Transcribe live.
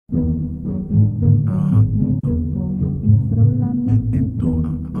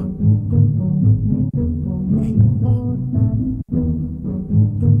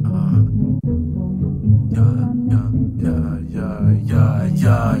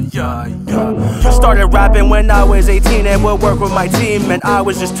Started rapping when I was 18 and would work with my team, and I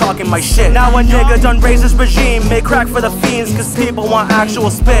was just talking my shit. Now a nigga done raised this regime, made crack for the fiends, cause people want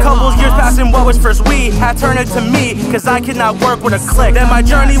actual spit. Couple years passing, what was first weed had turned into me, cause I could not work with a click. Then my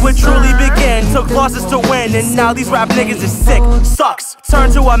journey would truly begin, took losses to win, and now these rap niggas is sick, sucks.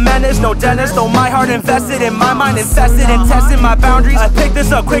 Turned to a menace, no dentist, though my heart invested in my mind, infested and tested my boundaries. I picked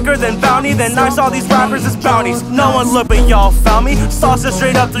this up quicker than bounty, then I saw these rappers as bounties. No one looked but y'all found me, saucer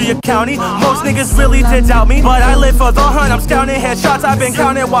straight up through your county. Most niggas really did doubt me, but I live for the hunt, I'm scouting headshots, I've been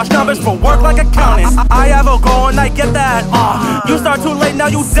counting, watch numbers for work like accountants. I have a goal and I get that, you start too late, now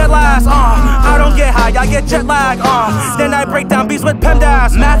you dead last, I don't get high, I get jet lag, then I break down beats with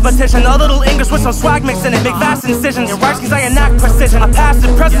PEMDAS. Mathematician, a little English with some swag mixed in it, make fast incisions, in rhymes cause I enact precision. I pass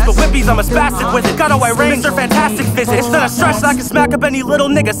the presents with whippies, I'm a spastic with it, got a white range, Mr. Fantastic visit. Instead of stress, I can smack up any little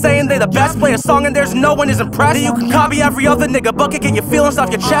nigga saying they the best, play a song and there's no one is impressed. Then you can copy every other nigga, bucket, get your feelings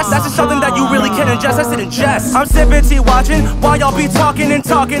off your chest. That's just something that you really can ingest, I sit in jest. I'm sipping tea watching, while y'all be talking and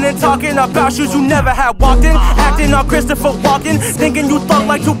talking and talking about shoes you never had walked in, acting on Christopher Walken, thinking you thug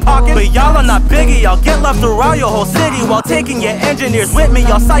like Tupac. But y'all are not Biggie, y'all get left around your whole city, while taking your engineers with me,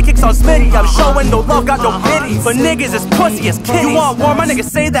 y'all psychics on Smitty. I'm showing no love, got no pity, but niggas is pussy as kitties. You want war, my niggas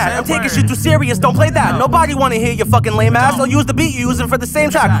say that, I'm taking shit too serious, don't play that. Nobody wanna hear your fucking lame ass, I'll use the beat you using for the same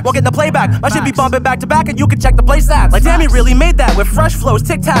track, won't get the playback. My shit be bumping back to back and you can check the play stats. Like damn, he really made that with fresh flows,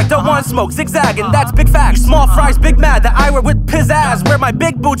 tic-tac, don't want smoke, zigzag, and that's big facts. Small fries, big mad, that I wear with pizzazz, wear my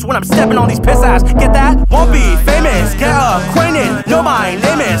big boots when I'm stepping on these piss ass. Get that? Won't be famous, get acquainted, know my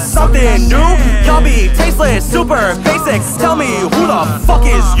name is something new. Y'all be tasteless, super basic, tell me who the fuck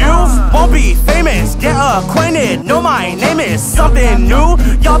is you? Won't be famous, get acquainted, know my name is something new.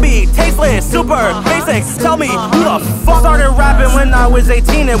 Y'all be tasteless, super basic, tell me who the fuck. Started rapping when I was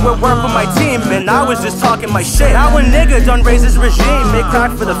 18 and would work with my team, and I was just talking my shit. Now a nigga done raised his regime, make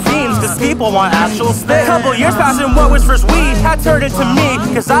crack for the fiends, cause people want actual spit. Couple years passing, what was first weed had turned into me,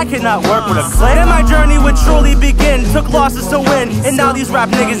 cause I could not work with a click. Then my journey would truly begin, took losses to win, and now these rap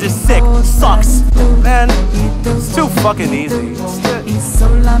niggas is sick, sucks. Man, it's too fucking easy. It's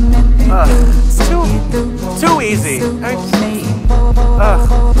too easy.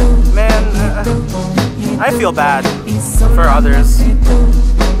 Man, I feel bad for others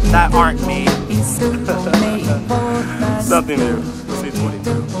that aren't me. Something new.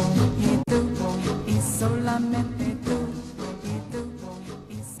 C22.